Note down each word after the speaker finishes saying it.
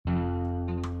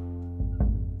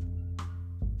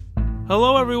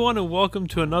Hello everyone and welcome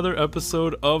to another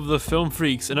episode of The Film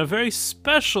Freaks, and a very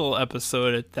special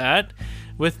episode at that.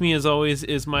 With me as always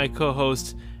is my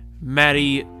co-host,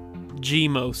 Maddie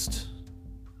G-Most.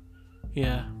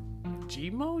 Yeah.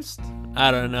 G-Most?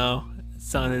 I don't know. It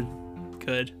sounded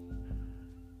good.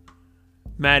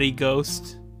 Maddie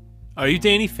Ghost. Are you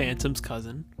Danny Phantom's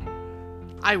cousin?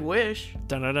 I wish.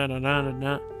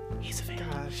 Da-da-da-da-da-da. He's a fan.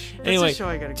 Gosh. That's Anyway, a show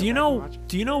I gotta go do you back and know watch.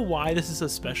 do you know why this is a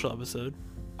special episode?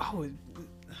 Oh,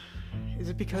 is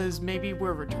it because maybe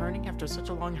we're returning after such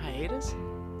a long hiatus?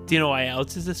 Do you know why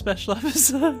else is a special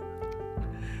episode?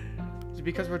 Is it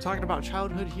because we're talking about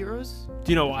childhood heroes?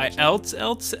 Do you know why else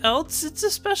it's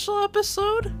a special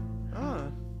episode?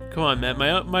 Oh. Come on, Matt.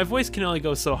 My voice can only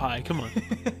go so high. Come on.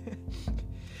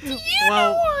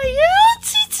 Well,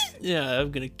 Yeah, I'm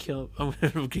gonna kill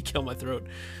my throat.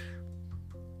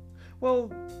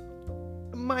 well,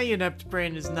 my inept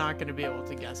brain is not going to be able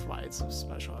to guess why it's a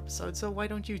special episode, so why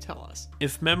don't you tell us?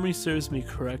 If memory serves me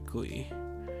correctly,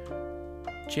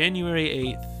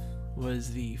 January 8th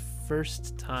was the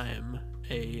first time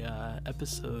a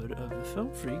episode of The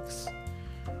Film Freaks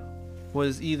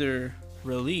was either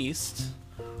released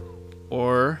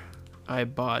or I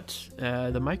bought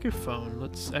the microphone.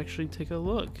 Let's actually take a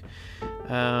look.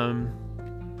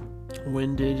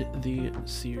 When did the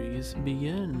series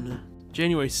begin?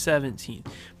 January 17th.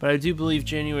 But I do believe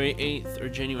January 8th or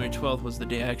January 12th was the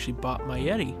day I actually bought my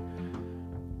Yeti.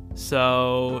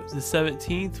 So the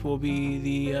 17th will be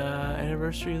the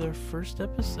anniversary of their first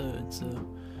episode. So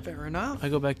Fair enough. I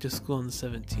go back to school on the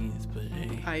 17th, but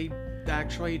hey. I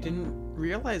actually didn't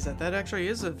realize that. That actually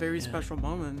is a very special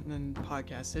moment in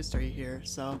podcast history here,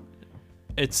 so...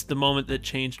 It's the moment that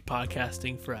changed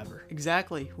podcasting forever.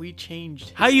 Exactly. We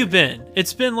changed. How you been?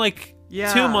 It's been like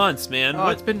 2 months, man. Oh,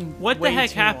 it's been What the way heck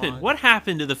too happened? long. What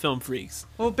happened to The Film Freaks?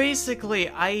 Well, basically,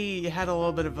 I had a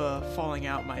little bit of a falling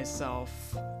out myself.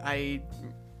 I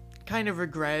kind of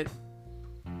regret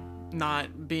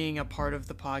not being a part of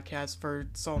the podcast for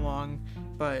so long,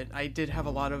 but I did have a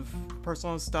lot of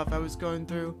personal stuff I was going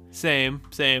through. Same.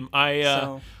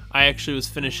 I actually was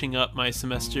finishing up my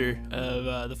semester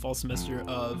of the fall semester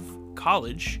of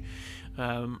college,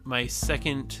 my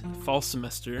second fall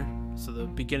semester, so the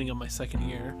beginning of my second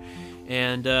year,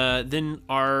 and then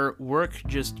our work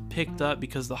just picked up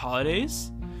because of the holidays.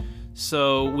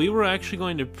 So we were actually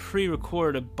going to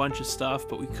pre-record a bunch of stuff,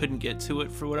 but we couldn't get to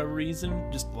it for whatever reason.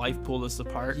 Just life pulled us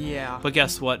apart. Yeah. But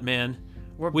guess what, man?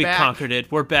 We Conquered it.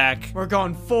 We're back. We're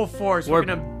going full force. We're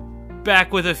gonna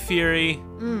back with a fury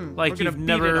like we're gonna you've beat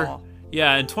never. it all.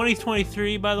 Yeah, and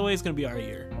 2023, by the way, is going to be our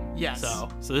year. Yes. So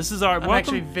this is our. I'm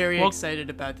actually very excited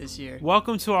about this year.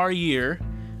 Welcome to our year.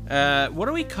 What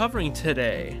are we covering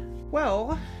today?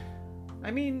 Well,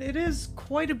 I mean, it is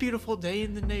quite a beautiful day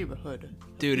in the neighborhood.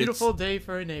 Dude, Beautiful day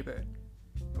for a neighbor.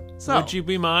 So, Would you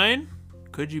be mine?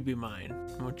 Could you be mine?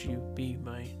 Would you be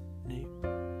my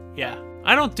neighbor? Yeah.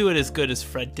 I don't do it as good as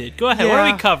Fred did. Go ahead. What are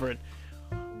Yeah. we covering?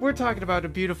 we're talking about a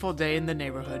beautiful day in the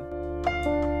neighborhood.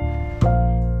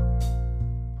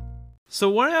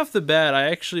 So right off the bat,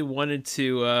 I actually wanted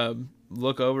to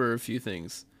look over a few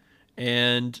things.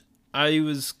 And I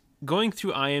was going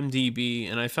through IMDb,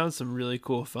 and I found some really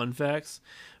cool fun facts.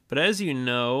 But as you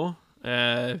know,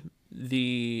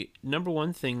 the number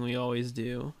one thing we always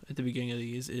do at the beginning of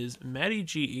these is Maddie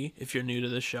G, if you're new to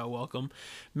the show, welcome.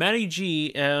 Maddie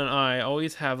G and I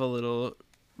always have a little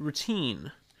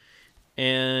routine.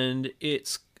 And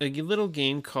it's a little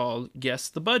game called Guess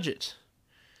the Budget.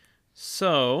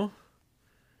 So,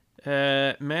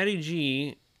 Maddie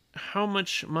G, how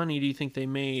much money do you think they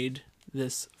made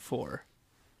this for?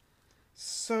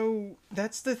 So,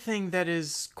 that's the thing that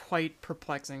is quite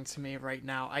perplexing to me right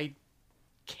now. I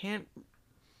can't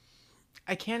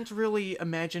really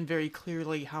imagine very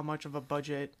clearly how much of a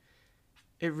budget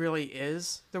it really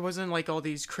is. There wasn't like all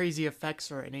these crazy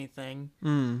effects or anything.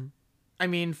 I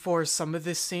mean, for some of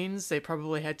the scenes, they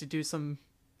probably had to do some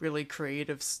really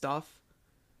creative stuff.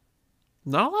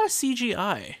 Not a lot of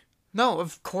CGI. No,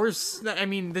 of course. I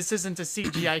mean, this isn't a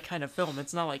CGI kind of film.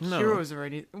 It's not like No. Heroes or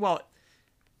anything. Well,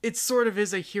 it sort of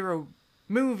is a hero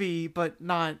movie, but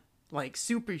not like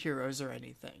superheroes or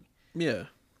anything. Yeah.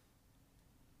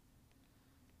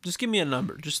 Just give me a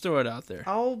number. Just throw it out there.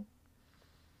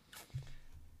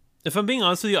 If I'm being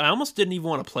honest with you, I almost didn't even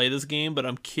want to play this game, but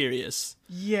I'm curious.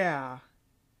 Yeah.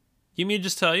 You want me to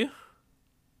just tell you?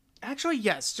 Actually,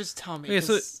 yes. Just tell me. Okay,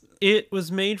 so 'cause- it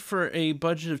was made for a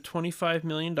budget of $25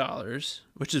 million,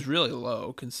 which is really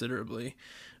low, considerably,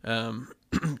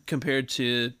 compared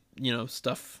to,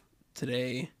 stuff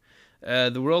today.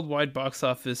 The worldwide box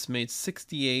office made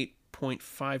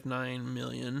 $68.59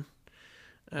 million.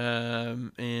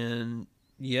 And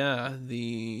yeah,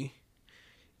 it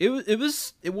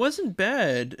wasn't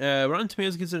bad. Rotten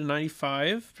Tomatoes gives it a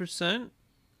 95%.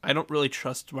 I don't really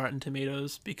trust Rotten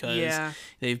Tomatoes because Yeah.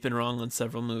 they've been wrong on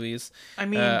several movies. I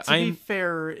mean, to be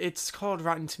fair, it's called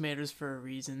Rotten Tomatoes for a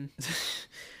reason.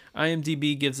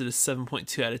 IMDb gives it a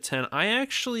 7.2 out of 10. I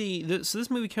actually so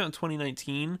this movie came out in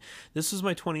 2019. This was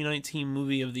my 2019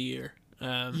 movie of the year.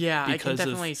 Yeah, I can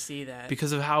definitely see that.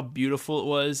 Because of how beautiful it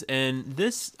was. And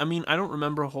this, I mean, I don't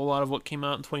remember a whole lot of what came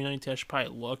out in 2019. I should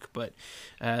probably look, but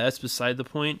that's beside the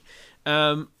point.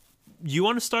 You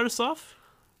want to start us off?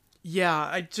 Yeah,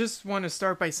 I just want to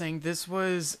start by saying this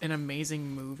was an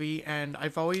amazing movie, and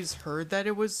I've always heard that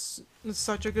it was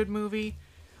such a good movie.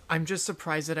 I'm just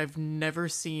surprised that I've never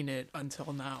seen it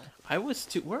until now. I was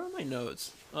too. Where are my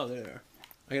notes? Oh, there they are.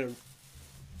 I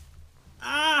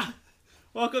gotta.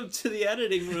 Welcome to the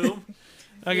editing room.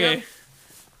 Okay. Yep.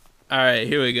 All right,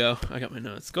 here we go. I got my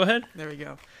notes. Go ahead. There we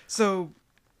go. So,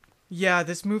 yeah,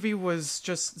 this movie was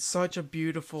just such a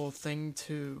beautiful thing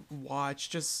to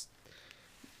watch.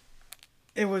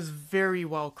 It was very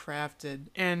well crafted.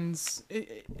 And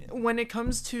when it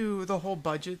comes to the whole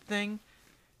budget thing,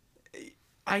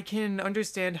 I can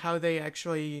understand how they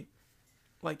actually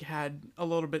had a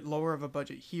little bit lower of a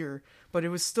budget here, but it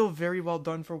was still very well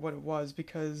done for what it was,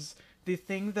 because the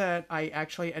thing that I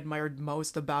actually admired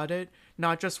most about it,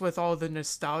 not just with all the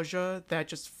nostalgia that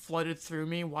just flooded through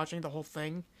me watching the whole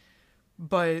thing,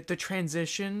 but the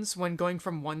transitions when going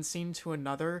from one scene to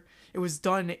another, it was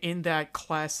done in that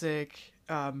classic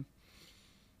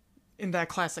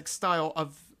style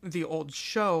of the old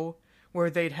show, where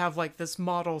they'd have this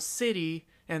model city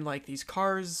and these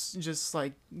cars just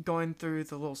going through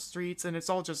the little streets, and it's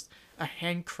all just a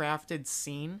handcrafted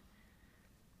scene.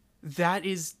 That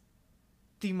is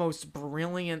the most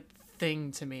brilliant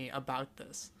thing to me about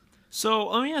this. So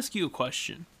let me ask you a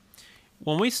question.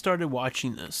 When we started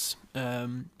watching this,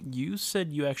 you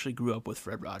said you actually grew up with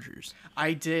Fred Rogers.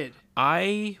 I did.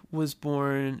 I was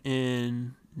born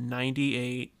in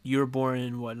 98. You were born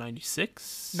in what,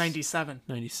 96? 97.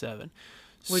 97.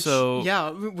 Which, so, yeah,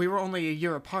 we were only a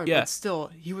year apart, yeah. But still,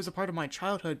 he was a part of my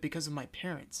childhood because of my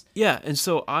parents. Yeah, and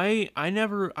so I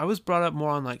was brought up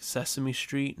more on Sesame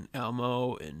Street and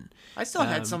Elmo, and I still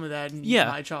had some of that in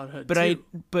my childhood too.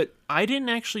 But I didn't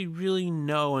actually really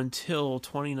know until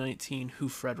 2019 who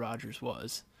Fred Rogers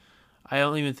was. I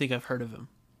don't even think I've heard of him.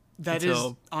 That is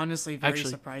honestly very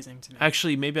surprising to me.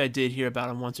 Actually, maybe I did hear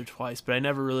about him once or twice, but I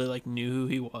never really knew who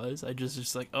he was. I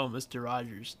just oh, Mr.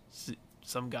 Rogers.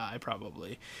 Some guy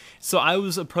probably. So I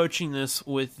was approaching this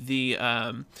with the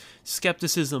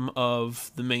skepticism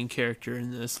of the main character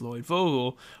in this, Lloyd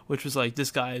Vogel, which was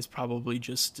this guy is probably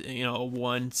just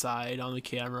one side on the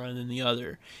camera and then the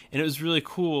other. And it was really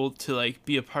cool to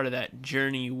be a part of that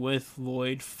journey with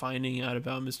Lloyd, finding out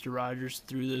about Mr. Rogers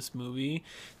through this movie.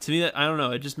 To me, I don't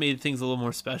know, it just made things a little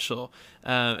more special.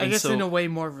 I guess in a way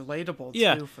more relatable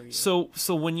too for you.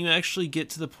 So when you actually get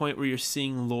to the point where you're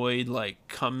seeing Lloyd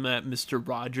come at Mr.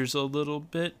 Rogers a little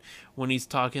bit, when he's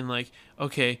talking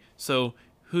okay, so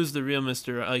who's the real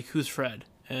Mr. Who's Fred?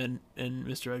 And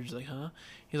Mr. Rogers is huh?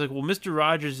 He's well, Mr.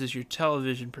 Rogers is your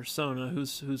television persona.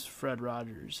 Who's Fred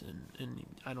Rogers? And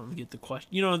I don't get the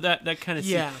question. That kind of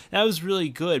yeah. That was really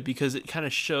good because it kind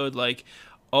of showed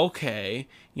okay,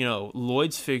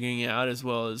 Lloyd's figuring out, as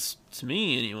well as to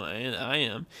me anyway, and I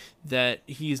am, that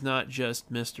he's not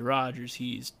just Mr. Rogers,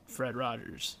 he's Fred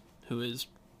Rogers, who is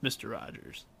Mr.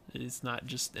 Rogers. It's not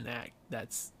just an act,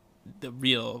 that's the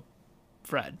real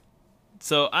Fred.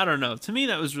 So, I don't know. To me,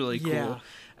 that was really cool.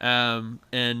 Yeah.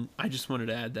 And I just wanted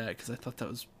to add that because I thought that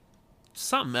was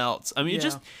something else. I mean,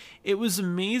 it was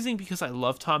amazing because I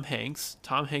love Tom Hanks.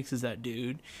 Tom Hanks is that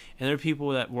dude. And there are people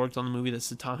that worked on the movie that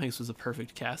said Tom Hanks was a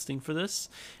perfect casting for this.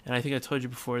 And I think I told you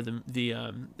before the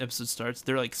episode starts,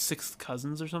 they're 6th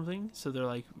cousins or something. So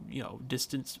they're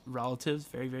distant relatives,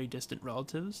 very, very distant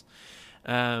relatives.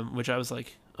 Which I was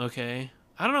okay.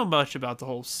 I don't know much about the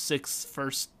whole 6th,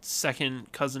 1st,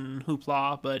 2nd cousin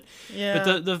hoopla, but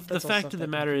the fact of the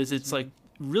matter is it's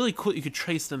really cool. You could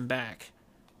trace them back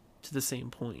to the same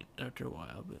point after a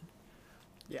while, but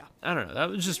yeah, I don't know. That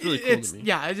was just really cool to me.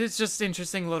 Yeah, it's just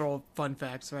interesting little fun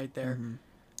facts right there. Mm-hmm.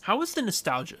 How was the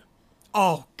nostalgia?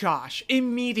 Oh gosh,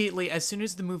 immediately as soon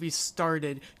as the movie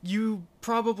started, you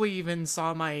probably even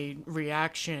saw my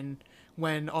reaction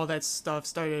when all that stuff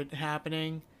started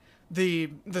happening. The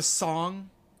song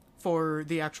for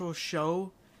the actual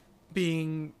show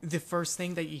being the first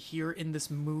thing that you hear in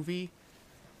this movie,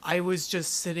 I was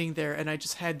just sitting there and I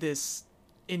just had this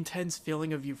intense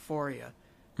feeling of euphoria.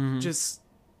 Mm-hmm. Just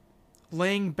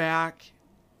laying back,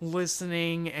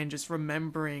 listening and just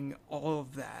remembering all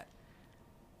of that.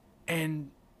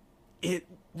 And it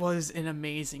was an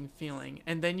amazing feeling.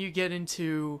 And then you get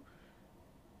into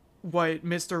what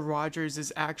Mr. Rogers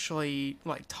is actually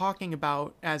like talking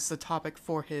about as the topic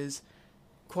for his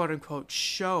quote unquote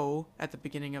show at the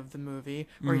beginning of the movie,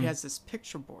 where he has this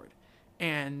picture board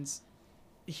and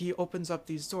he opens up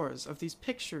these doors of these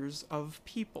pictures of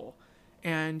people.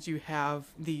 And you have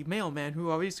the mailman who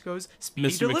always goes, speedy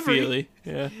Mr. delivery. McFeely.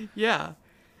 Yeah. Yeah.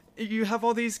 You have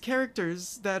all these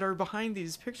characters that are behind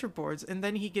these picture boards, and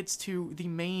then he gets to the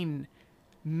main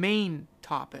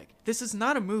topic. This is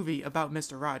not a movie about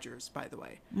Mr. Rogers, by the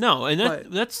way. No, and But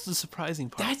that's the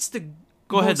surprising part. That's the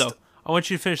Go ahead, most- though. I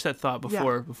want you to finish that thought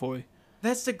before we...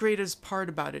 That's the greatest part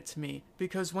about it to me,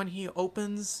 because when he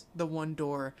opens the one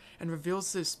door and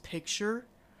reveals this picture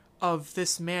of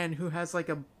this man who has like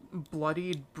a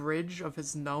bloodied bridge of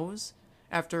his nose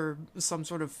after some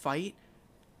sort of fight,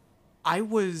 I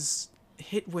was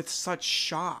hit with such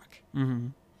shock.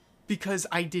 Because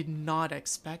I did not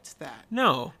expect that.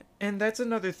 No. And that's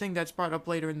another thing that's brought up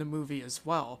later in the movie as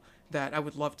well that I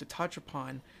would love to touch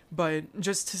upon. But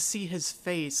just to see his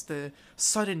face, the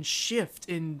sudden shift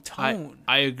in tone.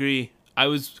 I agree. I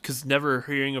was, because never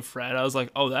hearing of Fred, I was like,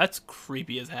 oh, that's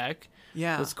creepy as heck.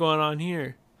 Yeah. What's going on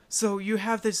here? So you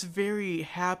have this very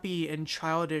happy and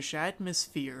childish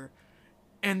atmosphere,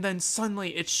 and then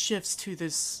suddenly it shifts to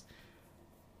this,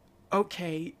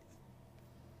 okay,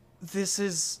 this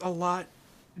is a lot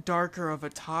darker of a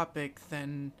topic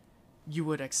than you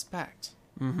would expect.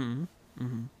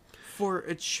 For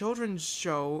a children's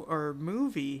show or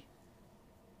movie,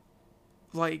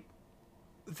 like,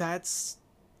 that's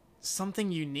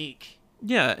something unique.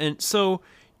 Yeah, and so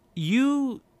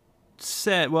you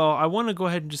said, well, I want to go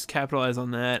ahead and just capitalize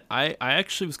on that. I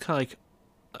actually was kind of like,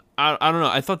 I don't know,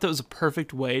 I thought that was a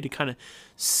perfect way to kind of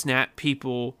snap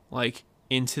people, like,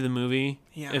 into the movie,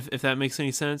 Yeah. if that makes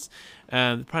any sense.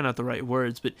 Probably not the right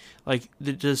words, but, like,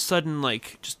 the sudden,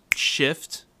 like, just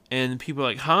shift, and people are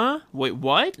like, huh? Wait,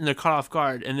 what? And they're caught off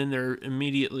guard, and then they're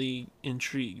immediately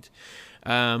intrigued.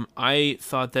 I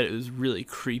thought that it was really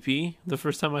creepy the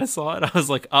first time I saw it. I was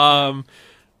like,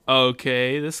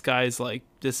 okay, this guy's like,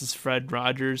 this is Fred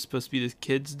Rogers, supposed to be this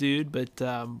kid's dude, but,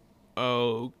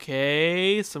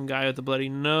 okay, some guy with a bloody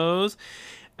nose.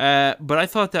 But I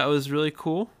thought that was really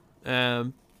cool.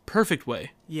 Perfect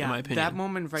way, Yeah, in my opinion. that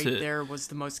moment right to- there was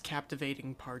the most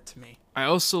captivating part to me. I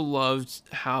also loved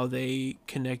how they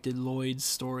connected Lloyd's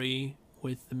story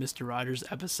with the Mr. Rogers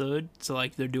episode. So,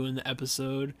 like, they're doing the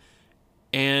episode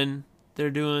and they're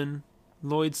doing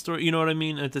Lloyd's story, you know what I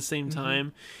mean, at the same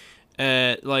time.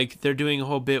 Like, they're doing a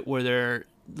whole bit where they're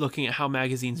looking at how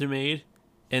magazines are made,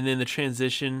 and then the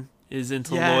transition is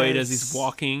into Lloyd as he's Yes.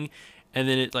 walking, and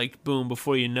then it, like, boom,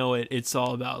 before you know it, it's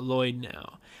all about Lloyd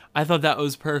now. I thought that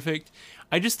was perfect.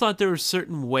 I just thought there were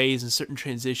certain ways and certain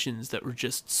transitions that were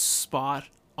just spot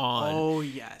on. Oh,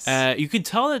 yes. You could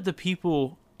tell that the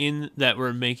people that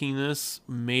were making this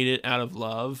made it out of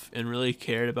love and really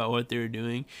cared about what they were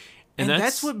doing. and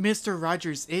that's what Mr.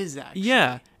 Rogers is, actually.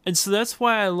 Yeah. And so that's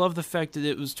why I love the fact that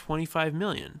it was $25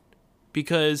 million,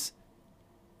 because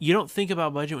you don't think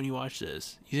about budget when you watch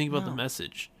this. You think about the No.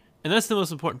 message. And that's the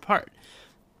most important part.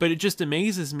 But it just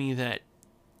amazes me that,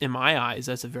 in my eyes,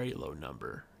 that's a very low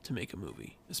number to make a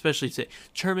movie. Especially today.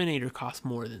 Terminator cost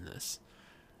more than this.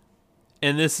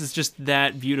 And this is just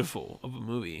that beautiful of a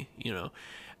movie, you know.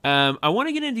 I want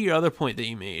to get into your other point that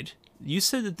you made. You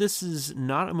said that this is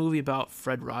not a movie about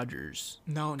Fred Rogers.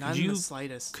 No, not in the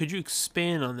slightest. Could you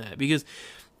expand on that? Because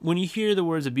when you hear the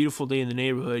words "A Beautiful Day in the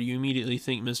Neighborhood," you immediately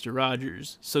think Mr.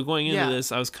 Rogers. So going into Yeah.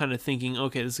 this, I was kind of thinking,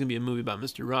 okay, this is going to be a movie about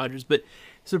Mr. Rogers. But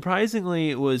surprisingly,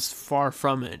 it was far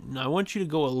from it. And I want you to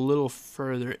go a little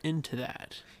further into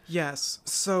that. Yes.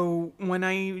 So when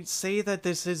I say that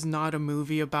this is not a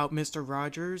movie about Mr.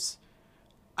 Rogers,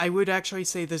 I would actually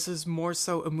say this is more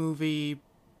so a movie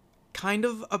kind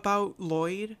of about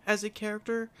Lloyd as a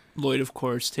character. Lloyd, of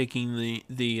course, taking the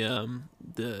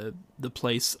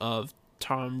place of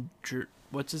Tom.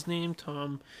 What's his name?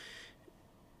 Tom.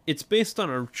 It's based on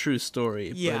a true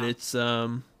story, Yeah. but it's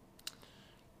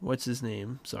what's his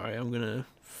name? Sorry, I'm gonna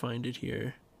find it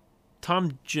here.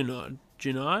 Tom Junod.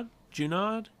 Junod.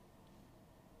 Junod.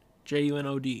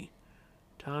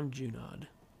 Tom Junod.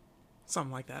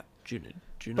 Something like that. Junod.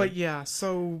 But yeah,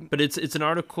 so But it's an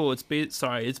article. It's based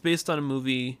on a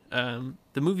movie.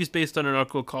 The movie's based on an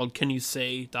article called "Can You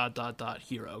Say ...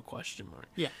 Hero?" ?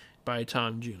 yeah. By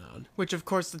Tom Junod. Which of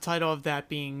course the title of that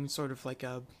being sort of like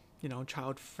a,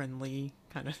 child friendly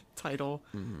kind of title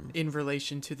in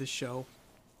relation to the show.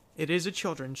 It is a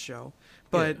children's show,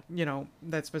 but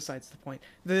that's besides the point.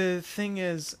 The thing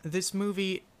is, this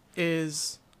movie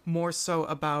is more so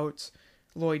about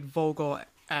Lloyd Vogel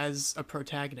as a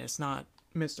protagonist, not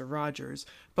Mr. Rogers,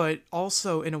 but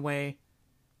also in a way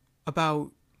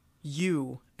about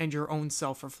you and your own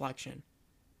self-reflection.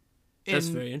 That's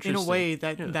very interesting. In a way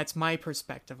that's my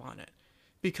perspective on it.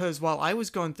 Because while I was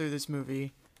going through this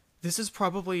movie, this is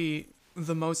probably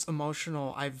the most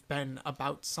emotional I've been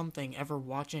about something ever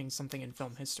watching something in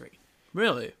film history.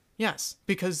 Really? Yes,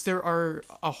 because there are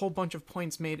a whole bunch of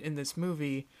points made in this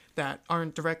movie that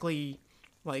aren't directly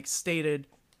stated,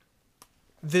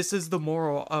 this is the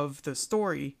moral of the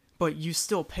story, but you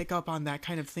still pick up on that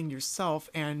kind of thing yourself.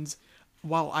 And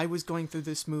while I was going through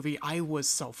this movie, I was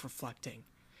self-reflecting,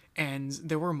 and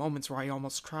there were moments where I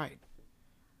almost cried.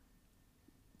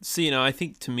 See, I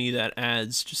think to me that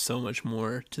adds just so much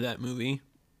more to that movie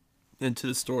and to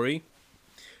the story,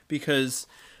 because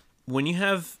when you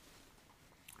have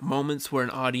moments where an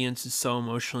audience is so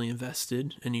emotionally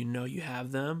invested and you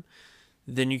have them,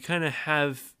 then you kind of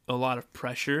have a lot of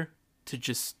pressure to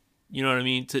just, you know what I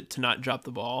mean, to not drop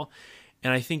the ball.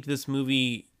 And I think this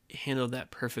movie handled that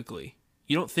perfectly.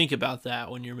 You don't think about that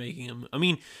when you're making them. I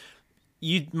mean,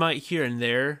 you might here and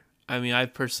there. I mean,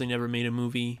 I've personally never made a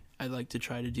movie. I'd like to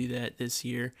try to do that this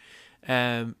year.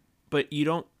 But you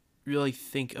don't really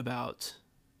think about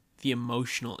the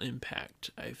emotional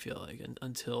impact, I feel like,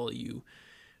 until you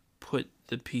put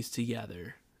the piece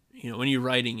together, when you're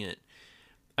writing it.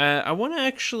 I want to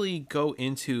actually go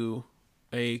into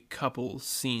a couple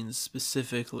scenes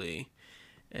specifically.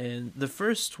 And the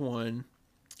first one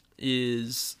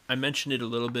is, I mentioned it a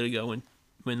little bit ago,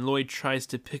 when Lloyd tries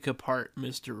to pick apart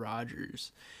Mr.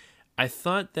 Rogers. I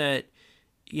thought that,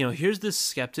 here's this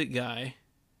skeptic guy,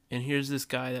 and here's this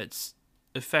guy that's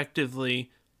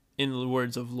effectively, in the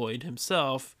words of Lloyd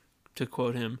himself, to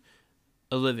quote him,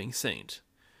 a living saint.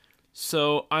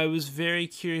 So I was very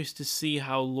curious to see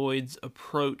how Lloyd's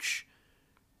approach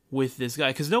with this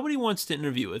guy, because nobody wants to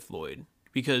interview with Lloyd,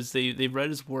 because they've read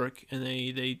his work, and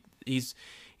they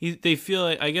feel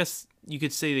like, I guess you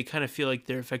could say they kind of feel like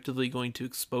they're effectively going to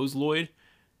expose Lloyd,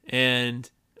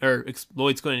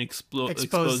 Lloyd's going to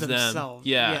expose themselves.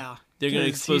 them. Yeah. They're going to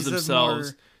expose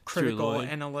themselves. More critical,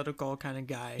 analytical kind of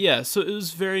guy. Yeah, so it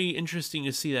was very interesting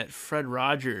to see that Fred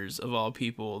Rogers, of all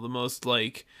people, the most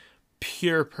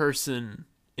pure person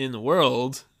in the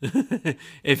world,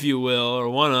 if you will, or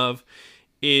one of,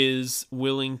 is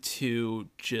willing to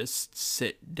just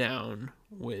sit down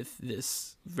with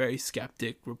this very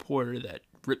skeptic reporter that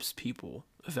rips people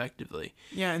effectively.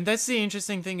 Yeah, and that's the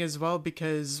interesting thing as well,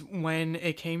 because when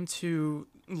it came to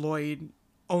Lloyd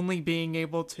only being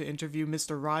able to interview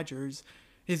Mr. Rogers,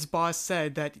 his boss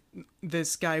said that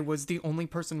this guy was the only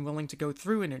person willing to go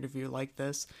through an interview like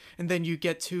this. And then you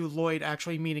get to Lloyd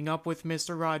actually meeting up with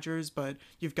Mr. Rogers, but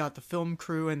you've got the film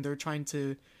crew and they're trying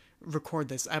to record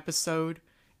this episode.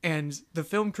 And the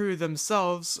film crew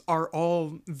themselves are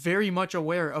all very much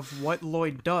aware of what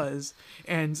Lloyd does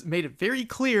and made it very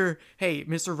clear, hey,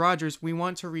 Mr. Rogers, we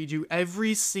want to read you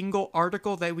every single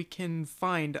article that we can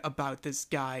find about this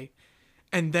guy.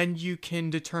 And then you can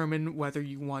determine whether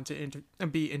you want to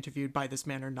be interviewed by this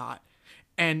man or not.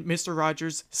 And Mr.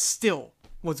 Rogers still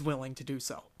was willing to do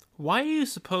so. Why do you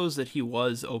suppose that he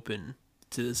was open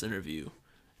to this interview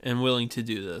and willing to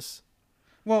do this?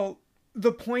 Well,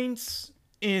 the point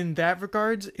in that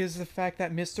regards is the fact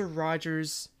that Mr.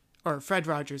 Rogers, or Fred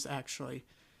Rogers actually,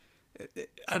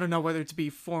 I don't know whether to be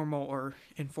formal or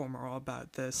informal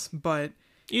about this, but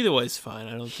either way is fine.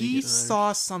 I don't think he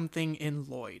saw something in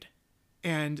Lloyd.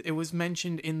 And it was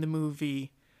mentioned in the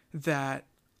movie that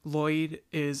Lloyd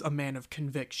is a man of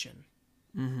conviction.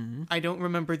 Mm-hmm. I don't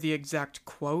remember the exact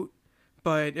quote,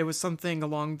 but it was something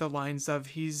along the lines of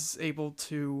he's able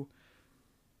to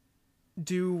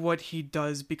do what he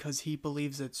does because he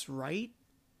believes it's right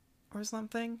or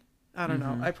something. I don't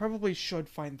know. I probably should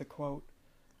find the quote.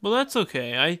 Well, that's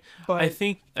okay. I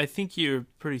think you're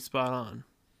pretty spot on.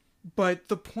 But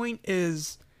the point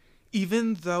is,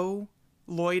 even though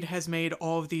Lloyd has made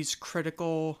all of these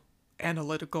critical,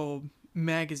 analytical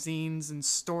magazines and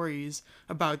stories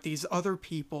about these other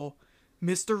people,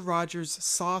 Mr. Rogers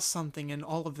saw something in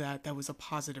all of that was a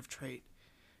positive trait.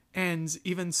 And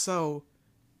even so,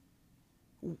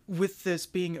 with this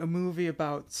being a movie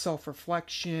about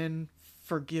self-reflection,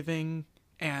 forgiving,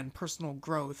 and personal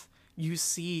growth, you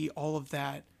see all of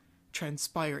that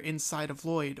transpire inside of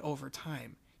Lloyd over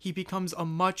time. He becomes a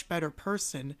much better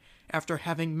person after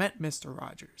having met Mr.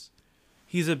 Rogers.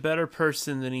 He's a better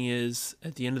person than he is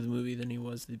at the end of the movie than he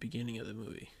was at the beginning of the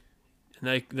movie.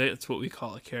 And that's what we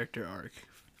call a character arc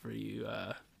for you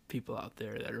people out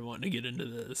there that are wanting to get into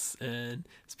this, and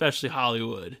especially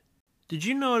Hollywood. Did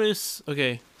you notice?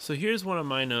 Okay, so here's one of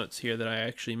my notes here that I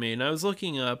actually made, and I was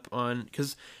looking up on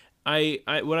because I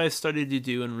what I've started to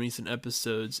do in recent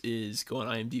episodes is go on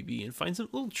IMDb and find some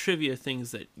little trivia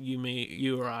things that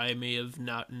you or I may have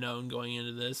not known going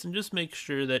into this, and just make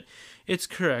sure that it's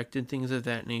correct and things of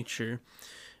that nature.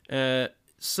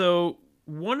 So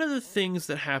one of the things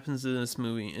that happens in this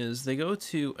movie is they go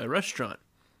to a restaurant,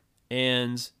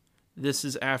 and this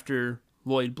is after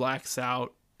Lloyd blacks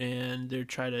out, and they're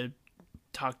trying to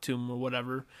talk to him or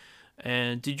whatever.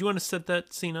 And did you want to set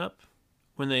that scene up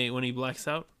when he blacks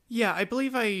out? Yeah, I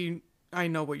believe I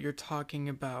know what you're talking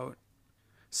about.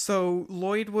 So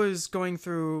Lloyd was going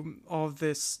through all of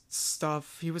this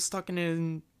stuff. He was stuck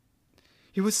in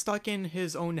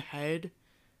his own head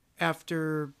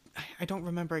after, I don't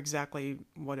remember exactly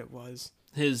what it was.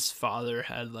 His father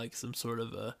had like some sort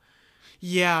of a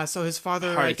Yeah, so his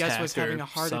father, I guess, was attack or having a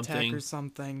heart attack something. or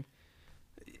something.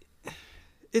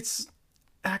 It's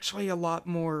actually a lot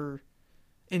more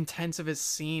intense of a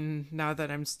scene now that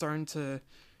I'm starting to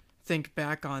think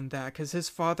back on that, because his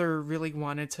father really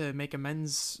wanted to make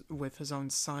amends with his own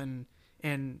son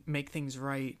and make things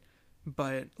right,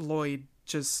 but Lloyd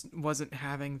just wasn't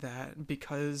having that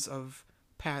because of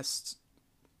past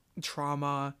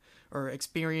trauma or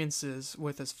experiences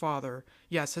with his father.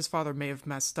 Yes, his father may have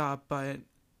messed up, but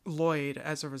Lloyd,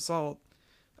 as a result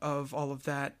of all of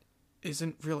that,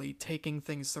 isn't really taking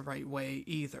things the right way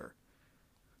either.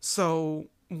 So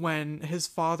when his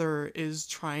father is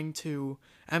trying to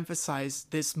emphasize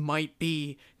this might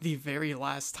be the very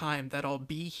last time that I'll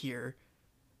be here,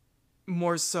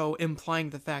 more so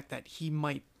implying the fact that he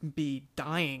might be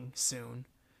dying soon,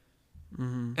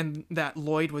 and that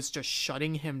Lloyd was just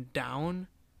shutting him down,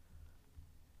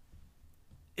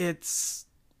 it's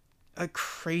a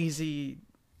crazy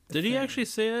Did he thing. actually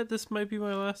say that this might be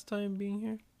my last time being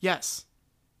here? Yes,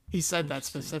 he said that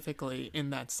Interesting. specifically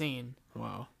in that scene.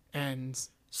 Wow. And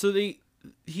So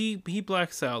he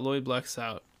blacks out. Lloyd blacks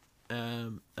out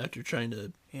after trying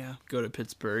to yeah, go to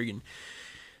Pittsburgh, and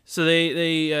so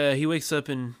he wakes up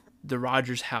in the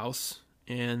Rogers house,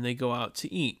 and they go out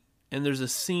to eat. And there's a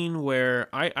scene where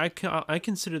I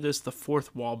consider this the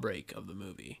fourth wall break of the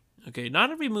movie. Okay,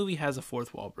 not every movie has a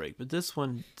fourth wall break, but this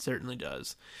one certainly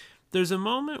does. There's a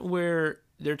moment where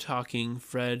they're talking,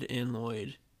 Fred and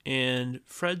Lloyd, and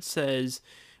Fred says,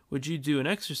 "Would you do an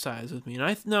exercise with me?" And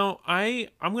I'm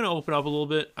going to open up a little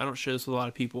bit. I don't share this with a lot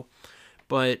of people,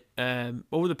 but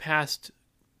over the past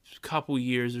couple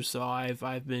years or so,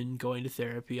 I've been going to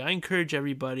therapy. I encourage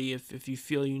everybody, if you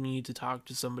feel you need to talk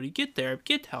to somebody, get there,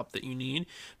 get help that you need.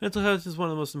 Mental health is one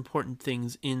of the most important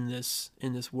things in this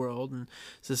world and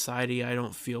society. I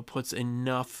don't feel puts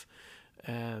enough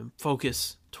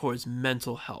focus towards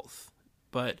mental health,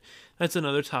 but that's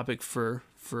another topic for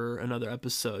another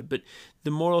episode. But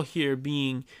the moral here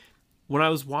being, when I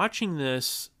was watching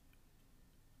this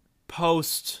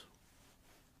post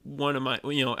one of my,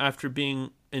 after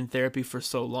being in therapy for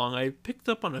so long, I picked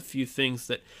up on a few things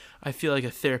that I feel like a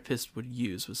therapist would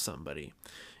use with somebody.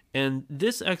 And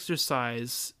this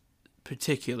exercise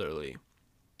particularly,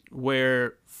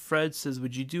 where Fred says,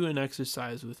 "Would you do an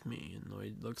exercise with me?" And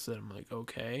Lloyd looks at him like,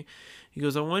 "Okay." He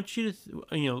goes, "I want you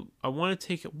to, I want to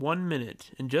take 1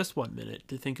 minute, and just 1 minute,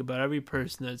 to think about every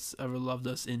person that's ever loved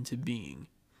us into being."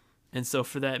 And so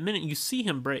for that minute, you see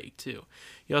him break, too.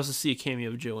 You also see a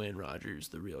cameo of Joanne Rogers,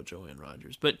 the real Joanne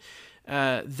Rogers. But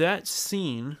that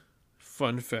scene,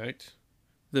 fun fact,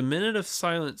 the minute of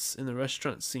silence in the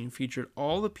restaurant scene featured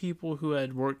all the people who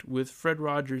had worked with Fred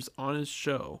Rogers on his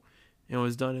show, and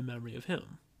was done in memory of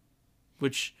him,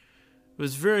 which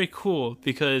was very cool,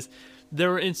 because there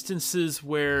were instances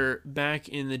where back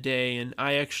in the day, and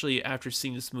I actually, after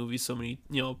seeing this movie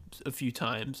a few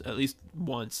times, at least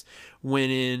once,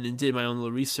 went in and did my own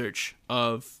little research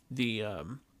of the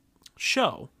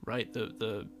show, right?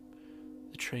 The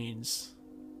trains.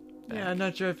 Back. yeah, I'm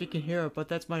not sure if you can hear it, but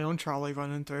that's my own trolley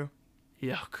running through.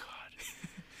 Yeah, oh God.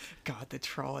 God, the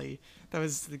trolley. That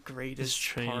was the greatest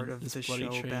train, part of this the bloody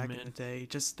show train, back man. in the day.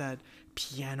 Just that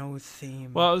piano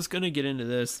theme. Well, I was gonna get into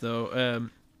this though.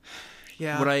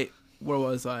 yeah. Where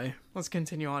was I? Let's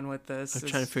continue on with this. I'm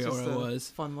trying to figure out just where I a was.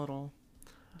 Fun little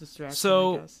distraction,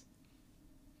 So- I guess.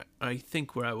 I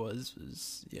think where I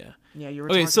was yeah. Yeah, you were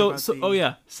Okay, talking so about so the... oh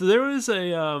yeah, so there was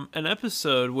an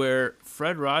episode where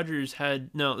Fred Rogers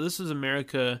this was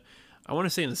America, I want to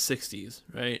say in the 60s,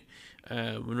 right,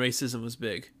 when racism was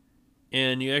big,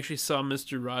 and you actually saw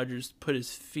Mr. Rogers put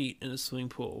his feet in a swimming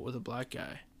pool with a black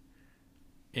guy,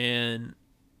 and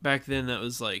back then that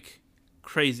was like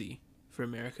crazy for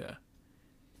America,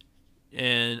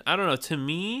 And I don't know, to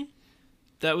me,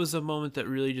 that was a moment that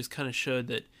really just kind of showed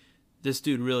that this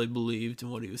dude really believed in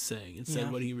what he was saying and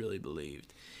said what he really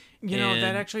believed. You know,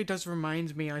 that actually does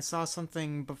remind me. I saw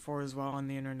something before as well on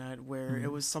the internet where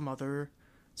it was some other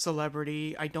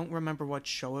celebrity. I don't remember what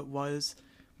show it was,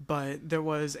 but there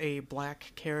was a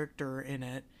black character in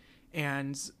it,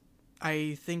 and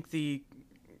I think the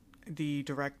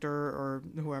director or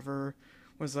whoever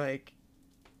was like,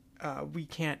 we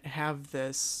can't have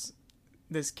this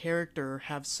character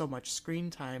have so much screen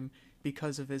time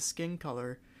because of his skin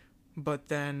color. But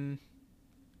then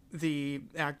the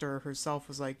actor herself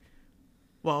was like,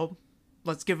 well,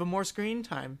 let's give him more screen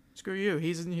time. Screw you.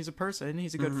 He's a person.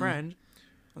 He's a good friend.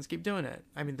 Let's keep doing it.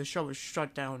 I mean, the show was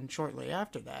shut down shortly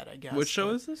after that, I guess. Which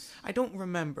show is this? I don't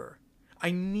remember.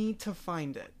 I need to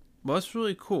find it. Well, that's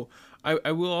really cool.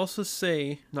 I will also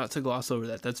say, not to gloss over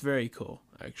that, that's very cool,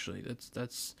 actually.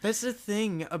 That's the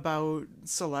thing about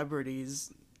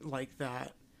celebrities like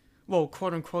that. Well,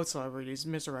 quote-unquote celebrities.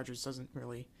 Mr. Rogers doesn't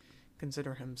really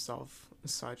consider himself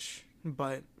such,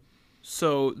 but...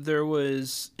 So there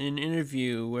was an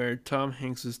interview where Tom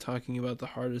Hanks was talking about the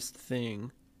hardest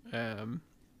thing. I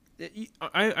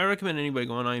recommend anybody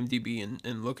go on IMDb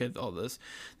and look at all this.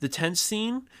 The tent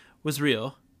scene was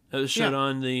real. It was shot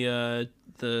on the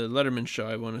Letterman show,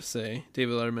 I want to say,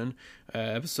 David Letterman,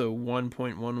 episode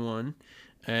 1.11,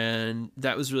 and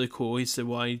that was really cool. He said,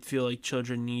 well, I feel like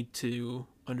children need to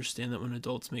understand that when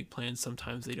adults make plans,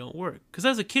 sometimes they don't work. Because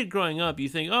as a kid growing up, you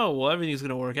think, oh, well, everything's going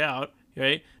to work out,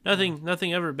 right?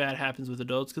 Nothing ever bad happens with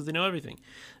adults because they know everything.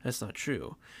 That's not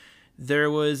true.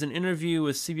 There was an interview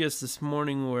with CBS This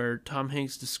Morning where Tom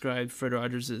Hanks described Fred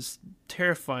Rogers as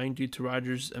terrifying due to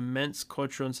Rogers' immense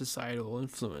cultural and societal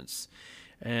influence.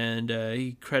 And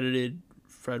he credited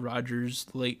Fred Rogers'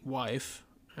 late wife,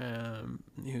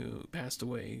 who passed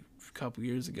away a couple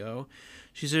years ago.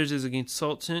 She serves as a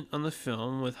consultant on the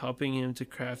film with helping him to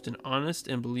craft an honest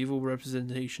and believable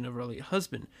representation of her late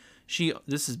husband.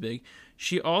 This is big,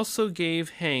 she also gave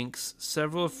Hanks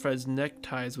several of Fred's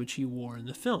neckties which he wore in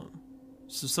the film.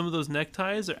 So some of those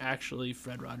neckties are actually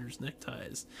Fred Rogers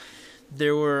neckties.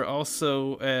 There were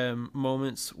also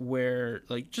moments where,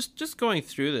 like, just going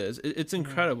through this, it's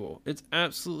incredible. It's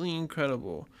absolutely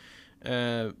incredible.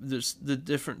 There's the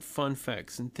different fun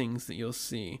facts and things that you'll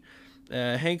see.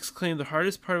 Hanks claimed the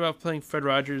hardest part about playing Fred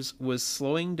Rogers was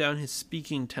slowing down his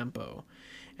speaking tempo,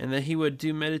 and that he would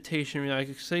do meditation and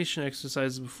relaxation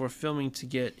exercises before filming to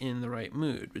get in the right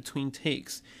mood. Between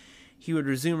takes, he would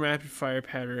resume rapid-fire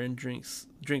pattern and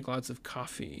drink lots of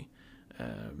coffee,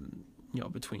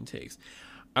 between takes.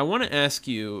 I want to ask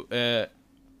you,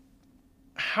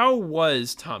 how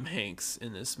was Tom Hanks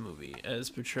in this movie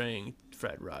as portraying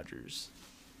Fred Rogers?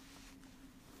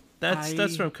 That's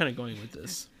where I'm kind of going with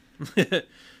this.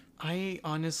 I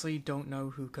honestly don't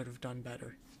know who could have done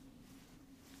better.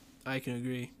 I can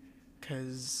agree.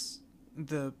 Because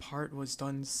the part was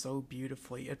done so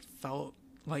beautifully. It felt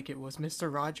like it was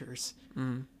Mr. Rogers.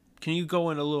 Mm. Can you go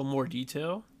in a little more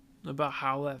detail about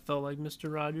how that felt like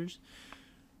Mr. Rogers?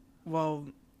 Well,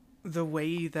 the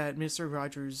way that Mr.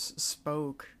 Rogers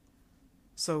spoke,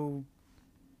 so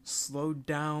slowed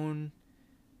down,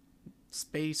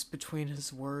 space between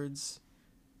his words,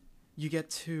 you get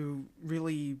to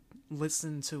really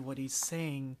listen to what he's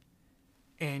saying,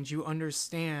 and you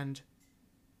understand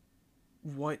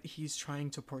what he's trying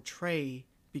to portray,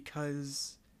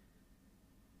 because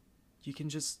you can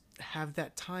just have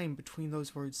that time between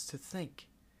those words to think.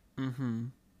 Mm-hmm.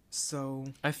 So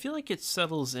I feel like it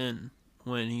settles in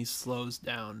when he slows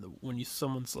down,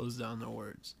 someone slows down their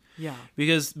words. Yeah.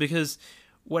 Because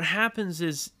what happens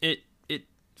is it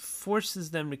forces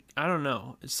them to, I don't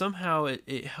know, somehow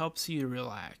it helps you to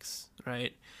relax,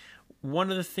 right?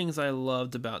 One of the things I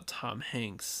loved about Tom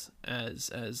Hanks as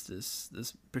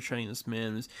this portraying this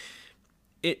man is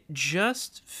it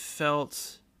just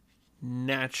felt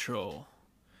natural.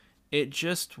 It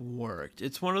just worked.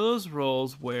 It's one of those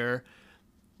roles where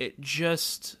it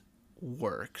just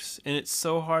works, and it's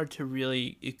so hard to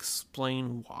really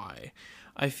explain why.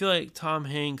 I feel like Tom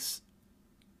Hanks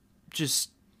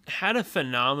just had a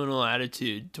phenomenal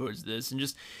attitude towards this, and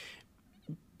just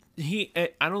I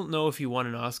don't know if he won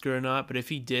an Oscar or not, but if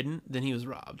he didn't, then he was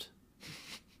robbed.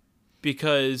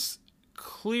 Because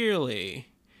clearly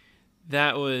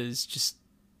that was just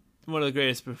one of the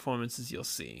greatest performances you'll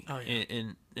see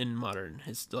in modern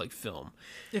film.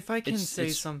 If I can say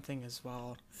something as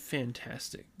well.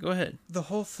 Fantastic. Go ahead. The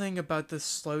whole thing about the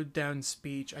slowed down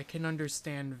speech, I can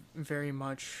understand very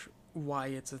much why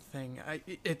it's a thing.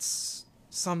 It's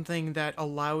something that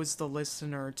allows the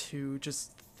listener to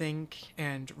just think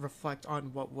and reflect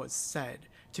on what was said,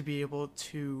 to be able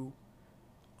to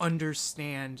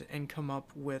understand and come up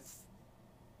with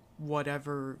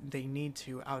whatever they need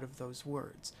to out of those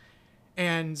words.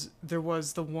 And there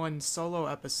was the one solo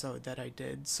episode that I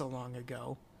did so long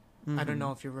ago. I don't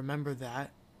know if you remember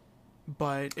that,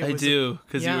 but I do,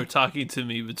 because yeah. you were talking to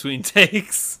me between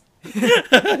takes.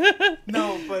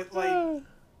 No, but like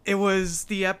it was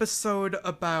the episode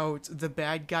about the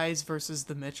bad guys versus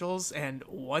the Mitchells, and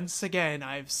once again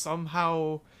I've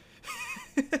somehow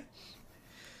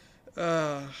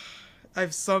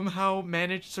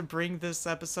managed to bring this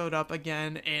episode up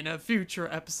again in a future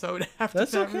episode after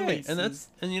That's that okay, releases.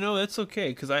 and that's okay,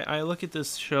 because I look at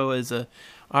this show as a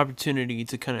opportunity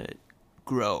to kind of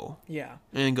grow Yeah.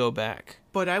 and go back.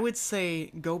 But I would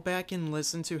say go back and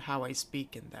listen to how I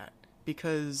speak in that.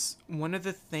 Because one of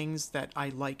the things that I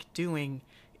like doing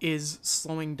is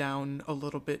slowing down a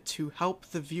little bit to help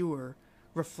the viewer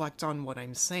reflect on what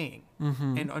I'm saying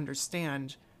and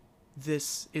understand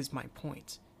this is my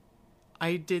point.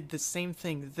 I did the same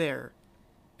thing there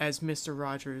as Mr.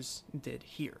 Rogers did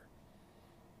here.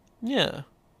 Yeah.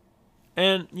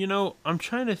 And, I'm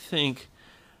trying to think.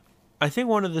 I think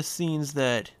one of the scenes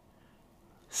that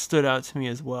stood out to me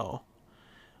as well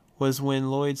was when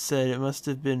Lloyd said it must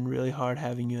have been really hard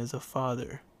having you as a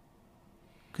father.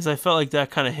 Because I felt like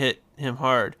that kind of hit him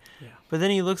hard. Yeah. But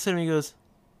then he looks at me and goes,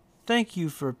 thank you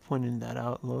for pointing that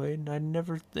out, Lloyd. I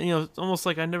never, it's almost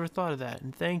like I never thought of that.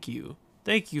 And thank you.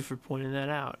 Thank you for pointing that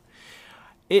out.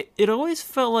 It always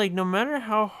felt like no matter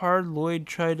how hard Lloyd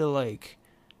tried to,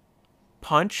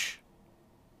 punch,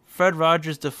 Fred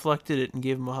Rogers deflected it and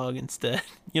gave him a hug instead.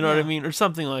 You know what I mean? Or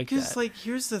something like that. Because,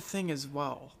 here's the thing as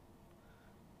well.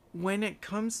 When it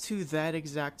comes to that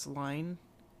exact line,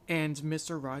 and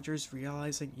Mr. Rogers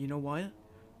realizing, you know what?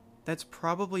 That's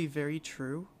probably very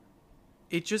true.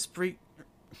 It just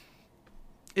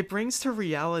it brings to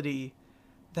reality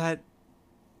that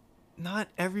not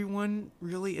everyone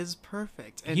really is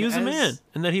perfect. And he was a man,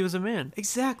 and that he was a man.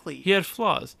 Exactly. He had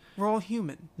flaws. We're all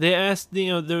human. They asked,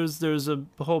 there's a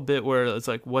whole bit where it's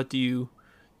like, what do you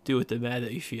do with the bad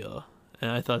that you feel?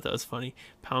 And I thought that was funny.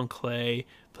 Pound clay,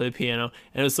 play the piano.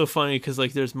 And it was so funny because,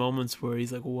 there's moments where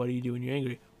he's like, well, what do you do when you're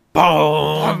angry?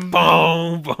 Boom,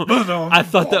 boom, boom. I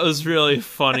thought that was really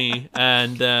funny.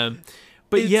 And,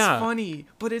 but it's yeah. funny,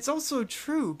 but it's also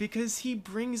true because he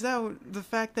brings out the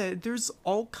fact that there's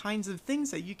all kinds of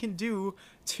things that you can do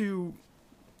to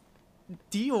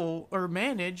deal or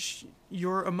manage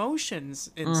your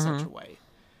emotions in such a way.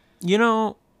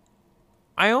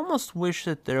 I almost wish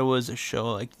that there was a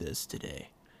show like this today.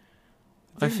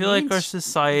 I feel like our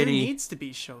society... There needs to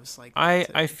be shows like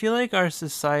that I feel like our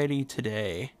society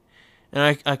today...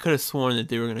 And I could have sworn that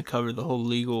they were going to cover the whole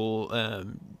legal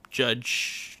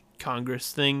judge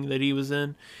Congress thing that he was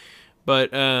in.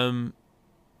 But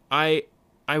I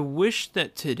wish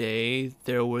that today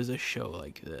there was a show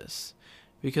like this.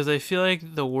 Because I feel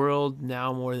like the world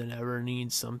now more than ever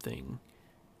needs something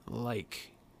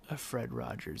like a Fred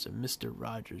Rogers, a Mr.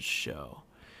 Rogers show.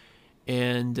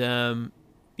 And,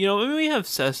 we have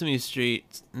Sesame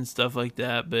Street and stuff like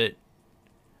that, but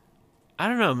I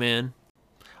don't know, man.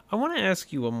 I want to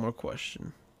ask you one more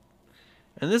question.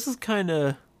 And this is kind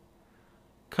of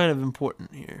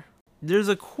important here. There's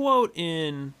a quote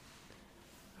in,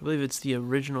 I believe it's the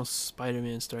original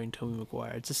Spider-Man starring Tobey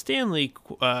Maguire. It's a Stan Lee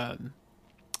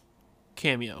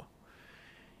cameo.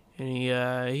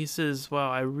 And he says,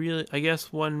 "Wow, I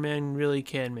guess one man really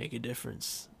can make a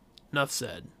difference." Enough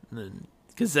said. And then,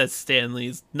 because that's Stan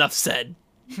Lee's. Enough said.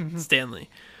 Stan Lee.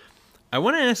 I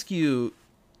want to ask you,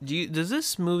 does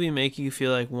this movie make you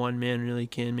feel like one man really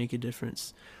can make a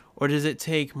difference, or does it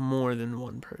take more than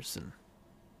one person?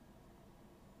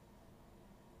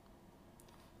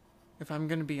 If I'm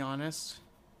gonna be honest,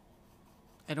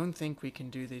 I don't think we can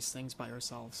do these things by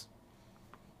ourselves.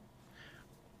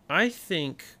 I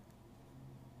think,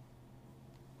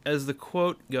 as the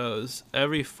quote goes,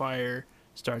 every fire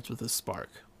starts with a spark.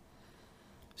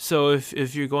 So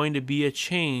if you're going to be a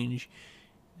change,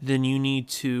 then you need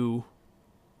to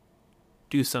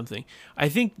do something. I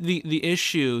think the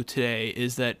issue today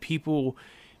is that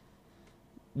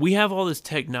we have all this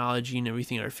technology and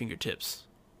everything at our fingertips.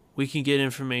 We can get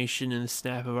information in the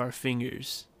snap of our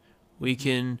fingers. We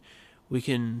can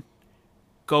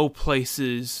go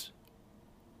places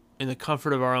in the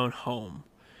comfort of our own home.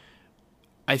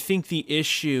 I think the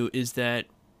issue is that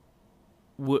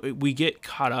we get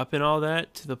caught up in all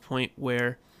that to the point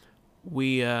where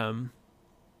we don't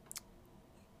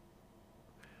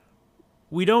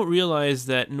realize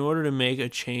that in order to make a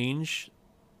change,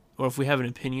 or if we have an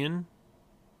opinion,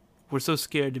 we're so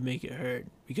scared to make it heard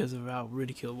because of how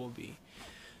ridiculed we'll be.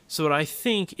 So what I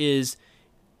think is,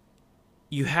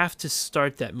 you have to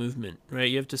start that movement, right?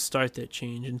 You have to start that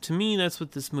change. And to me, that's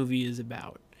what this movie is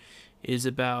about.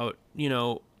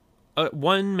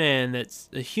 One man that's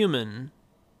a human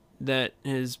that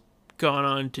has gone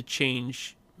on to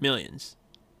change millions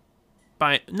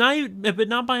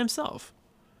not by himself,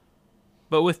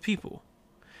 but with people.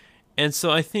 And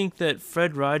so I think that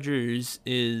Fred Rogers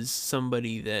is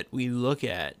somebody that we look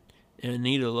at and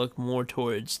need to look more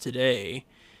towards today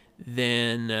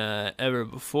than ever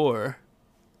before,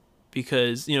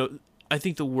 because I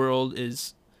think the world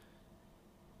is,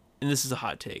 and this is a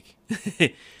hot take,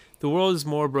 the world is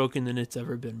more broken than it's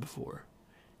ever been before.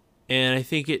 And I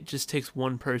think it just takes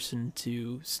one person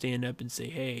to stand up and say,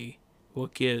 hey,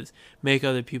 what gives? Make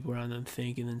other people around them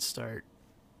think, and then start.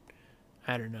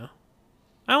 I don't know.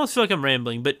 I almost feel like I'm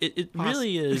rambling, but it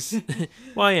really is.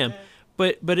 Well, I am.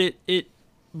 But it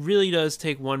really does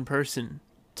take one person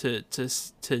to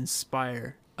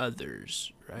inspire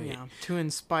others, right? Yeah, to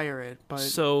inspire it. But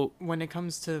so when it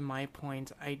comes to my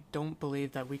point, I don't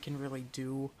believe that we can really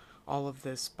do all of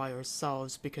this by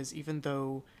ourselves, because even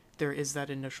though there is that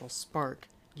initial spark,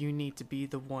 you need to be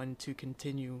the one to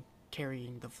continue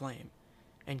carrying the flame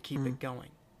and keep it going.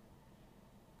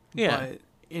 Yeah. But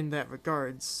in that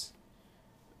regards,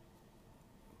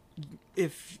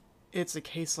 if it's a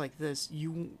case like this,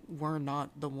 you were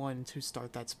not the one to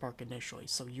start that spark initially,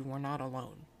 so you were not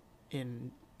alone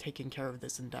in taking care of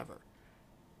this endeavor.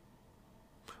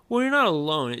 Well, you're not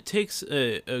alone. It takes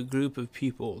a group of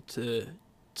people to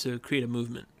create a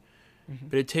movement. Mm-hmm.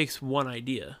 But it takes one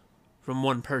idea from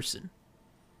one person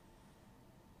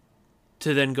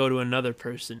to then go to another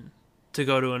person, to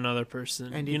go to another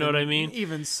person. And you know what I mean?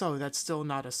 Even so, that's still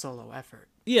not a solo effort.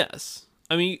 Yes.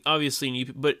 I mean, obviously you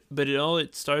need, but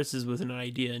it starts is with an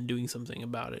idea and doing something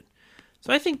about it.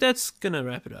 So I think that's going to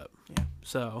wrap it up. Yeah.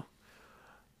 So,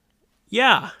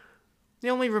 yeah. The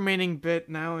only remaining bit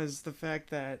now is the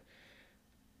fact that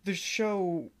the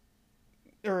show,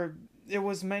 or it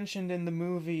was mentioned in the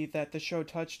movie that the show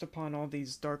touched upon all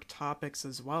these dark topics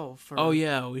as well for we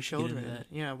should children. get into that.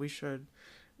 Yeah, we should.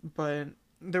 But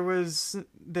there was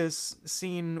this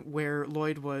scene where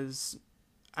Lloyd was,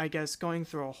 I guess, going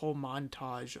through a whole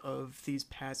montage of these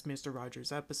past Mr.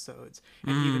 Rogers episodes,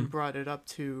 and even brought it up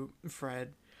to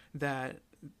Fred that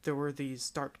there were these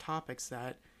dark topics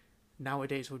that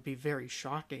nowadays would be very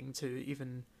shocking to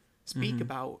even speak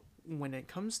about when it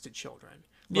comes to children.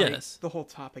 Like Yes. the whole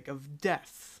topic of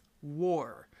death,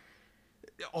 war,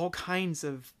 all kinds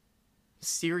of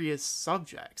serious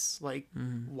subjects. Like,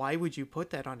 why would you put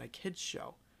that on a kid's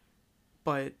show?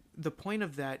 But the point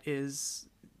of that is,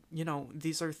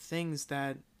 these are things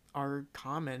that are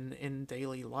common in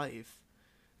daily life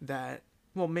that,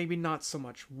 well, maybe not so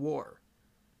much war.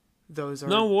 Those are...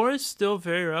 No, war is still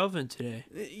very relevant today.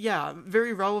 Yeah,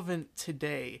 very relevant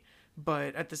today,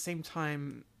 but at the same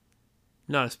time...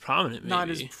 Not as prominent, maybe. Not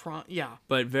as yeah.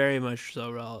 But very much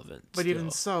so relevant. But still.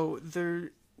 even so, the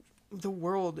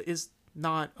world is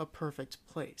not a perfect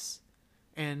place.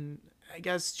 And I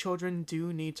guess children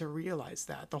do need to realize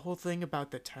that. The whole thing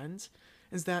about the tent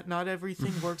is that not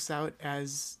everything works out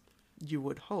as you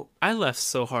would hope. I laughed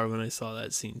so hard when I saw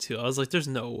that scene too. I was like, "There's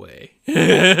no way,"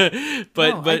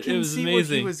 but I can it was see amazing.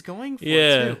 What he was going for,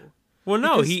 yeah. too. Well,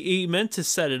 no, Because- he meant to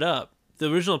set it up. The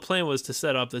original plan was to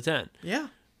set up the tent, Yeah.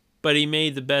 but he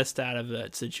made the best out of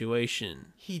that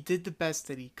situation. He did the best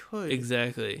that he could.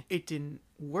 Exactly, It didn't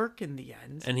work in the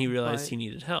end. and he realized but he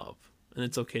needed help, and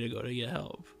it's okay to go to get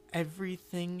help.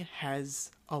 everything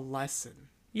has a lesson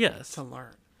Yes, to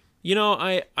learn.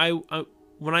 I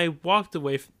when I walked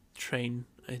away from the train,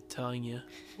 I'm telling you,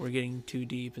 we're getting too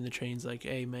deep, and the train's like,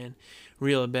 "Hey, man,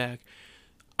 reel it back."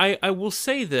 I will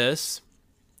say this.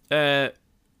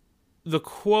 The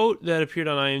quote that appeared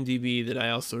on IMDb that I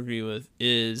also agree with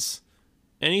is,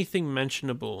 anything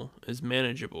mentionable is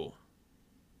manageable,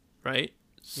 right?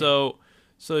 So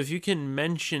if you can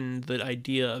mention the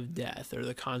idea of death or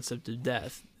the concept of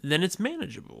death, then it's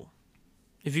manageable.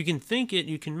 If you can think it,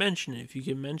 you can mention it. If you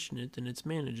can mention it, then it's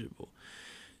manageable.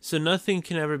 So nothing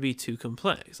can ever be too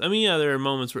complex. I mean, yeah, there are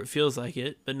moments where it feels like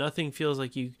it, but nothing feels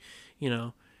like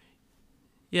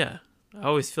yeah. I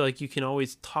always feel like you can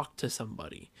always talk to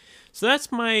somebody. So that's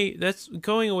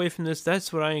going away from this.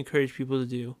 That's what I encourage people to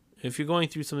do. If you're going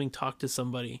through something, talk to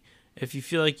somebody. If you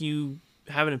feel like you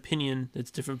have an opinion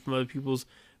that's different from other people's,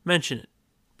 mention it.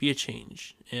 Be a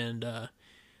change. And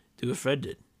do what Fred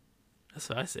did. That's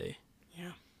what I say.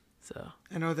 Yeah. So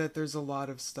I know that there's a lot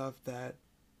of stuff that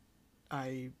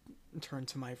I turn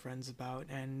to my friends about,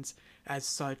 and as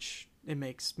such, it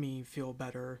makes me feel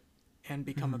better and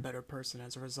become a better person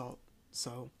as a result.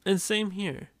 So, and same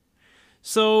here.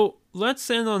 So let's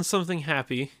end on something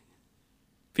happy.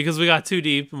 because we got too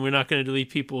deep, and we're not going to delete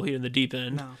people here in the deep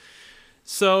end. No.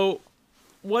 So,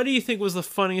 what do you think was the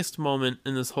funniest moment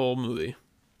in this whole movie?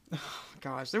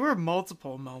 Gosh, there were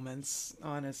multiple moments,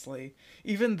 honestly.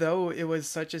 Even though it was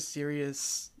such a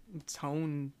serious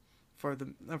tone for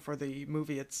the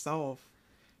movie itself,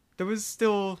 there was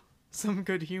still some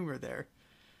good humor there.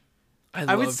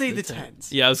 I would loved say the tent.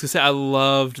 Yeah, I was gonna say I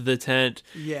loved the tent.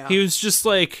 Yeah. He was just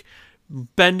like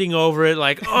bending over it,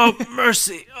 like, oh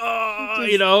mercy, oh,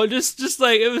 you know, just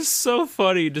like it was so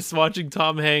funny just watching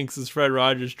Tom Hanks as Fred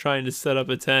Rogers trying to set up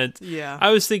a tent. Yeah.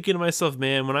 I was thinking to myself,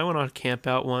 man, when I went on camp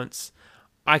out once,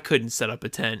 I couldn't set up a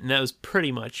tent, and that was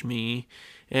pretty much me.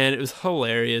 And it was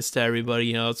hilarious to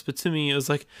everybody else, but to me, it was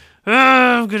like,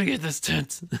 I'm gonna get this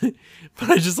tent. But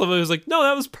I just love it. I was like, no,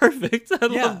 that was perfect. I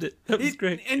loved it. That was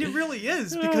great. And it really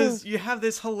is, because you have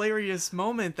this hilarious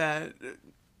moment that,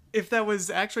 if that was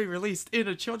actually released in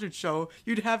a children's show,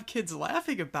 you'd have kids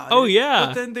laughing about it. Oh, yeah.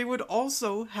 But then they would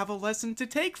also have a lesson to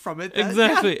take from it.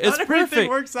 Exactly. Yeah, It's not everything perfect.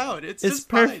 works out. It's just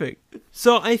perfect.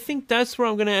 So I think that's where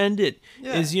I'm gonna end it.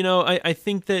 Yeah. Is, you know, I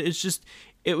think that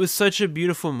it was such a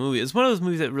beautiful movie. It's one of those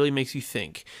movies that really makes you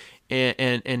think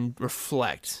and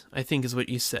reflect, I think is what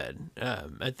you said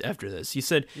after this. You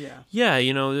said, yeah,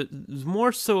 you know, it was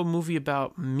more so a movie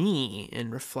about me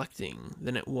and reflecting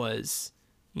than it was,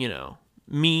 you know,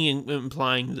 me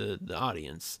implying the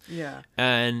audience. Yeah.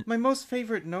 And my most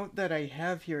favorite note that I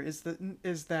have here is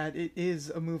that it is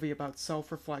a movie about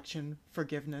self-reflection,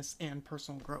 forgiveness, and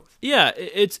personal growth. yeah,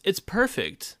 it's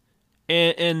perfect.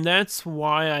 And that's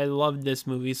why I loved this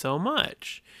movie so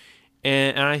much.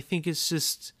 And I think it's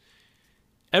just,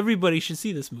 everybody should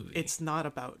see this movie. It's not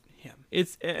about him.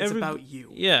 It's about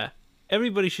you. Yeah.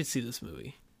 Everybody should see this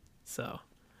movie. So,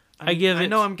 I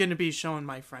know I'm going to be showing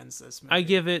my friends this movie. I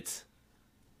give it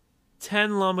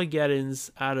 10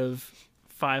 Llamageddons out of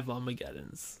 5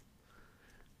 Llamageddons.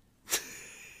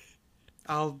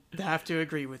 I'll have to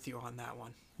agree with you on that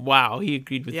one. Wow, he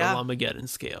agreed with Yeah. the Llamageddon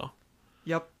scale.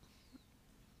 Yep.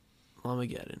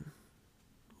 Llamageddon.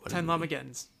 10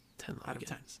 Llamageddons. 10 out of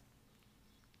 10. Llamageddons.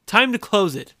 Time to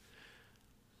close it.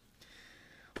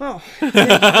 Well, thank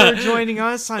you for joining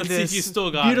us on Let's see if this you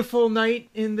still got beautiful night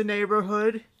in the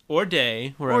neighborhood. Or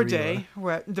day, wherever Or you day.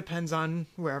 Depends on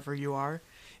wherever you are.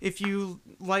 If you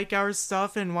like our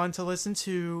stuff and want to listen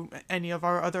to any of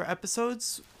our other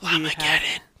episodes,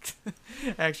 Llamageddon.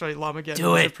 Actually, Llamageddon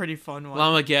Do is it. a pretty fun one.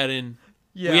 Llamageddon.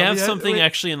 Yeah, we have something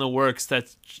actually in the works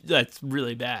that's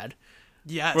really bad.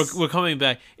 Yes. We're coming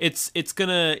back. It's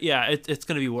gonna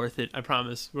be worth it. I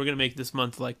promise. We're gonna make this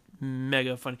month like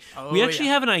mega funny. We actually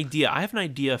have an idea. I have an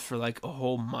idea for like a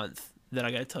whole month that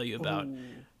I gotta tell you about. Ooh.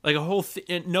 Like a whole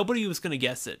and nobody was gonna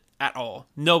guess it at all.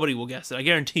 Nobody will guess it. I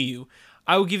guarantee you.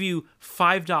 I will give you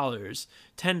 $5,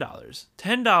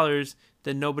 $10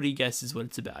 that nobody guesses what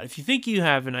it's about. If you think you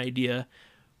have an idea,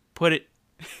 put it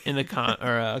in the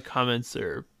comments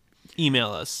or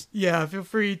email us. Yeah, feel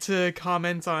free to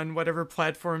comment on whatever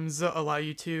platforms allow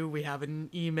you to. We have an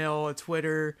email, a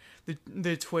Twitter.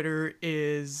 The Twitter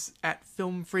is at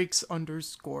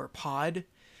filmfreaks_pod.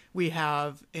 We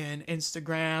have an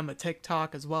Instagram, a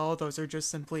TikTok as well. Those are just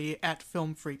simply at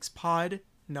filmfreakspod,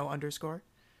 no underscore.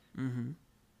 Mm-hmm.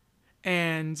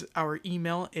 And our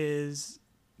email is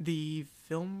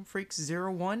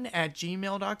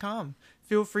thefilmfreaks01@gmail.com.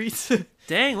 Feel free to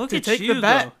Dang, look at take you the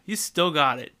bet. go. You still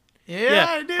got it. Yeah,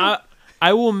 I do.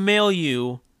 I will mail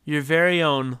you your very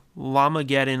own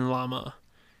Llamageddon llama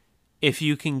if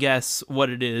you can guess what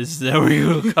it is that we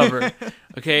will cover.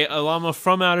 Okay, a llama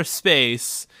from outer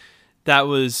space that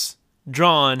was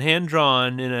hand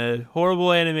drawn in a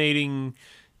horrible animating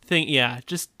thing. Yeah,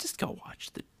 just go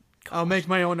watch the. I'll make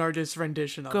my own artist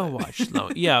rendition of it. Go watch.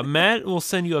 No, yeah, Matt will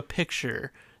send you a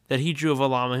picture that he drew of a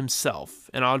llama himself,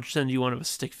 and I'll send you one of a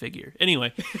stick figure.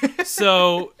 Anyway,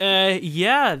 so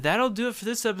yeah, that'll do it for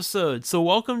this episode. So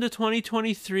welcome to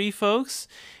 2023, folks,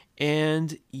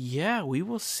 and yeah, we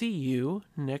will see you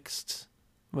next.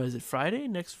 What is it? Friday?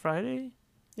 Next Friday?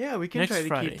 Yeah, we can Next try to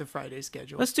Friday. keep the Friday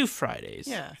schedule. Let's do Fridays.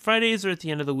 Yeah. Fridays are at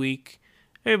the end of the week.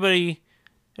 Everybody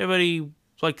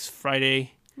likes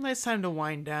Friday. Nice time to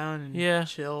wind down and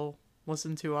chill,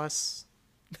 listen to us.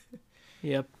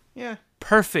 Yep. Yeah.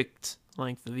 Perfect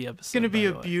length of the episode. It's going to be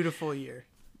a way. beautiful year.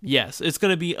 Yes, it's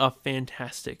going to be a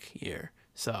fantastic year.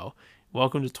 So,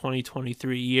 welcome to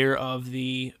 2023, year of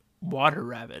the water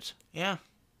rabbit. Yeah.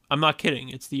 I'm not kidding.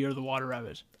 It's the year of the water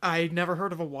rabbit. I never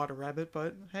heard of a water rabbit,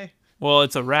 but hey. Well,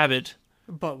 it's a rabbit.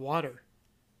 But water.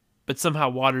 But somehow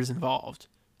water's involved.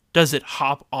 Does it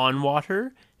hop on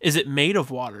water? Is it made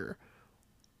of water?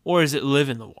 Or does it live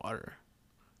in the water?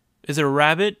 Is it a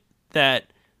rabbit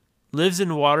that lives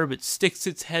in water but sticks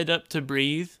its head up to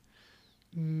breathe?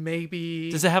 Maybe.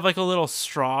 Does it have like a little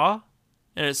straw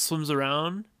and it swims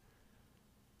around?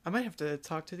 I might have to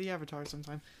talk to the Avatar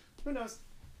sometime. Who knows?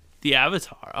 The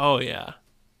Avatar. Oh, yeah.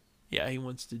 Yeah, he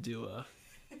wants to do a...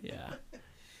 Yeah.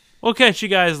 We'll catch you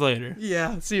guys later.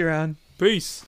 Yeah, see you around. Peace.